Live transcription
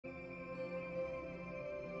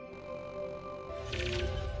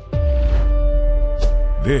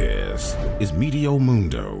This is Meteo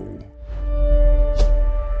Mundo.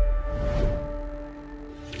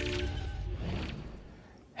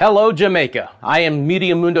 Hello, Jamaica. I am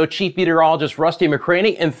Meteo Mundo Chief Meteorologist Rusty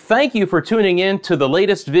McCraney, and thank you for tuning in to the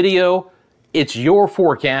latest video. It's your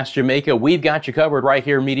forecast, Jamaica. We've got you covered right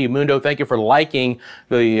here, Meteo Mundo. Thank you for liking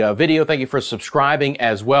the video. Thank you for subscribing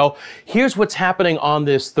as well. Here's what's happening on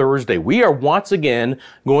this Thursday. We are once again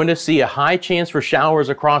going to see a high chance for showers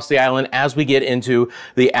across the island as we get into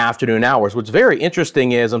the afternoon hours. What's very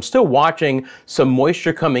interesting is I'm still watching some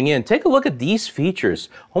moisture coming in. Take a look at these features.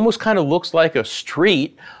 Almost kind of looks like a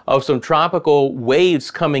street of some tropical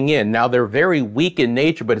waves coming in. Now, they're very weak in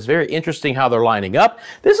nature, but it's very interesting how they're lining up.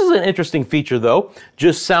 This is an interesting feature, though.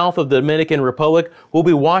 Just south of the Dominican Republic, we'll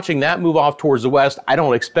be watching that move off towards the west. I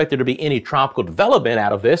don't expect there to be any tropical development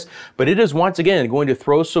out of this, but it is once again going to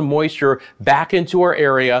throw some moisture back into our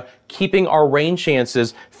area, keeping our rain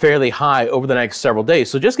chances fairly high over the next several days.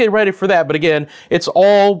 So just get ready for that. But again, it's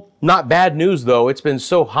all not bad news, though. It's been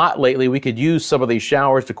so hot lately, we could use some of these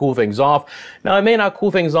showers to cool things off. Now, it may not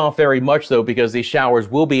cool things off very much, though, because these showers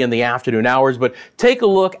will be in the afternoon hours. But take a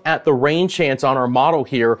look at the rain chance on our model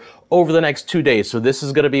here over the next 2 days. So this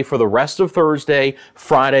is going to be for the rest of Thursday,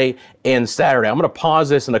 Friday, and Saturday. I'm going to pause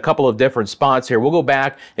this in a couple of different spots here. We'll go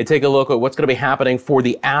back and take a look at what's going to be happening for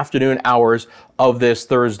the afternoon hours of this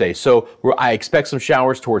Thursday. So I expect some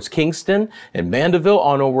showers towards Kingston and Mandeville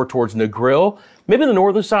on over towards Negril. Maybe the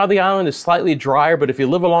northern side of the island is slightly drier, but if you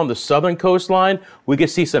live along the southern coastline, we could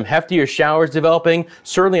see some heftier showers developing.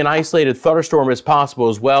 Certainly an isolated thunderstorm is possible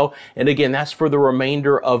as well. And again, that's for the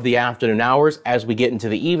remainder of the afternoon hours. As we get into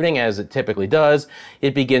the evening, as it typically does,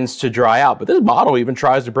 it begins to dry out. But this model even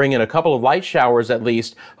tries to bring in a couple of light showers at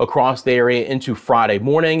least across the area into Friday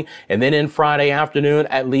morning. And then in Friday afternoon,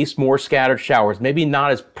 at least more scattered showers. Maybe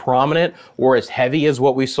not as prominent or as heavy as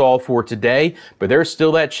what we saw for today, but there's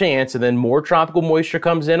still that chance. And then more tropical moisture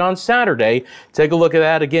comes in on Saturday. Take a look at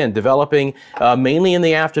that again, developing mainly in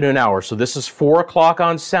the afternoon hours. So this is 4 o'clock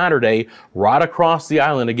on Saturday, right across the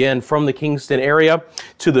island, again, from the Kingston area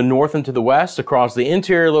to the north and to the west, across the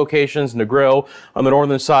interior locations, Negril, on the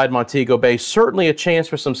northern side, Montego Bay. Certainly a chance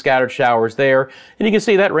for some scattered showers there. And you can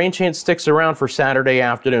see that rain chance sticks around for Saturday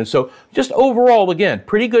afternoon. So just overall, again,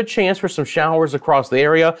 pretty good chance for some showers across the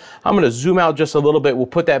area. I'm going to zoom out just a little bit. We'll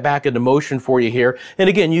put that back into motion for you here. And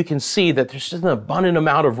again, you can see that there's just an abundant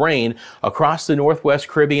amount of rain across the Northwest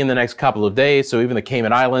Caribbean the next couple of days. So even the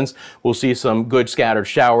Cayman Islands, we'll see some good scattered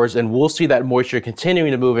showers, and we'll see that moisture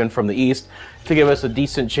continuing to move in from the east to give us a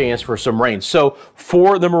decent chance for some rain. So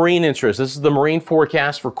for the marine interest, this is the marine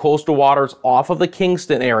forecast for coastal waters off of the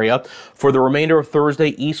Kingston area. For the remainder of Thursday,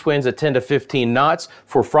 east winds at 10 to 15 knots.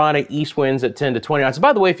 For Friday, east winds at 10 to 20 knots.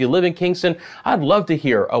 By the way, if you live in Kingston, I'd love to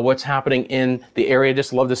hear what's happening in the area.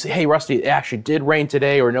 Just love to say, hey, Rusty, it actually did rain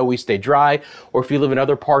today, or no, we stayed dry. Or if you live in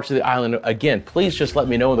other parts of the island, again, please just let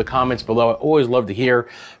me know in the comments below. I always love to hear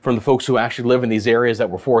from the folks who actually live in these areas that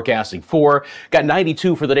we're forecasting for. Got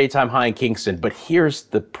 92 for the daytime high in Kingston. But here's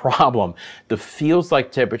the problem. The feels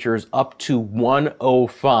like temperatures up to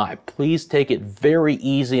 105. Please take it very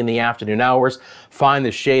easy in the afternoon hours. Find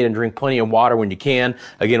the shade and drink plenty of water when you can.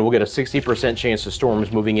 Again, we'll get a 60% chance of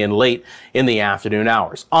storms moving in late in the afternoon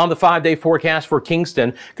hours. On the 5-day forecast for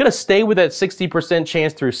Kingston, going to stay with that 60%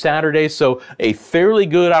 chance through Saturday. So a fairly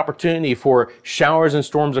good opportunity for showers and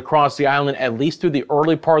storms across the island, at least through the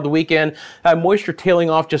early part of the weekend. Moisture tailing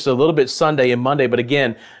off just a little bit Sunday and Monday, but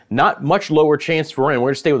again, not much lower chance for rain. We're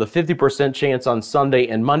going to stay with a 50% chance on Sunday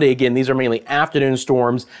and Monday. Again, these are mainly afternoon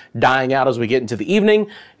storms dying out as we get into the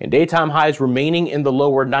evening, and daytime highs remaining in the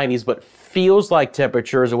lower 90s, but feels like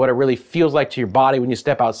temperatures, or what it really feels like to your body when you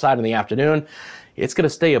step outside in the afternoon, it's going to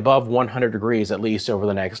stay above 100 degrees at least over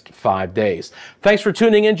the next 5 days. Thanks for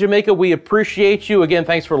tuning in, Jamaica. We appreciate you. Again,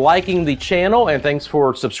 thanks for liking the channel, and thanks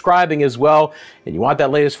for subscribing as well. And you want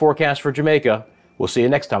that latest forecast for Jamaica, we'll see you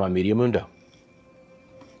next time on Meteo Mundo.